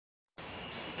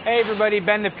Hey everybody,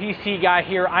 Ben the PC guy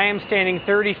here. I am standing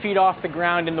 30 feet off the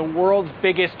ground in the world's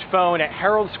biggest phone at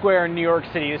Herald Square in New York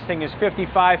City. This thing is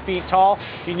 55 feet tall.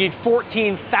 You need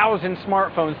 14,000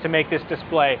 smartphones to make this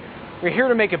display. We're here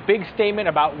to make a big statement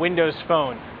about Windows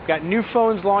Phone. We've got new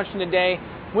phones launching today.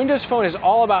 Windows Phone is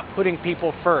all about putting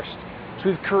people first. So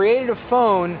we've created a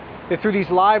phone that through these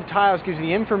live tiles gives you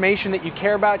the information that you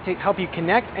care about to help you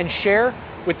connect and share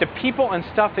with the people and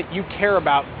stuff that you care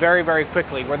about very, very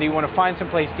quickly. Whether you want to find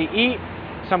someplace to eat,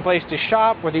 someplace to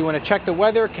shop, whether you want to check the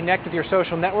weather, connect with your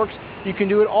social networks, you can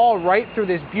do it all right through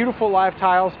these beautiful live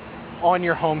tiles on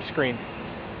your home screen.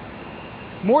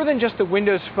 More than just the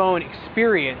Windows Phone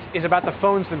experience is about the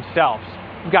phones themselves.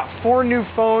 We've got 4 new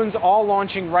phones all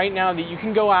launching right now that you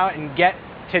can go out and get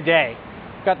today.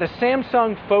 We've got the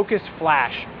Samsung Focus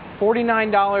Flash,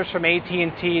 $49 from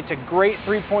AT&T. It's a great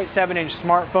 3.7-inch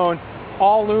smartphone,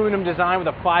 all aluminum design with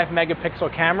a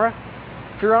 5-megapixel camera.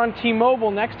 If you're on T-Mobile,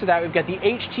 next to that, we've got the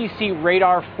HTC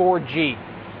Radar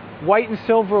 4G. White and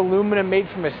silver aluminum made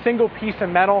from a single piece of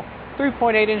metal,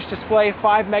 3.8-inch display,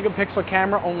 5-megapixel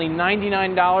camera, only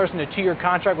 $99 and a 2-year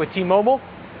contract with T-Mobile.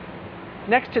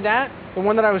 Next to that, the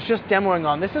one that I was just demoing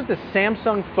on, this is the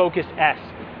Samsung Focus S.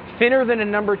 Thinner than a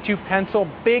number 2 pencil,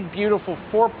 big, beautiful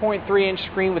 4.3-inch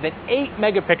screen with an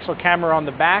 8-megapixel camera on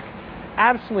the back.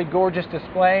 Absolutely gorgeous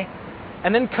display.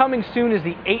 And then coming soon is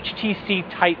the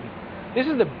HTC Titan. This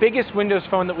is the biggest Windows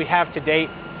Phone that we have to date.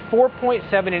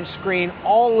 4.7-inch screen,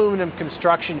 all aluminum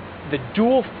construction, the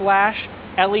dual flash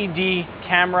LED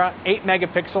camera,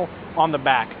 8-megapixel on the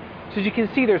back. So as you can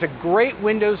see, there's a great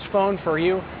Windows Phone for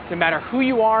you, no matter who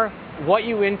you are, what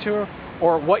you're into,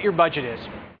 or what your budget is.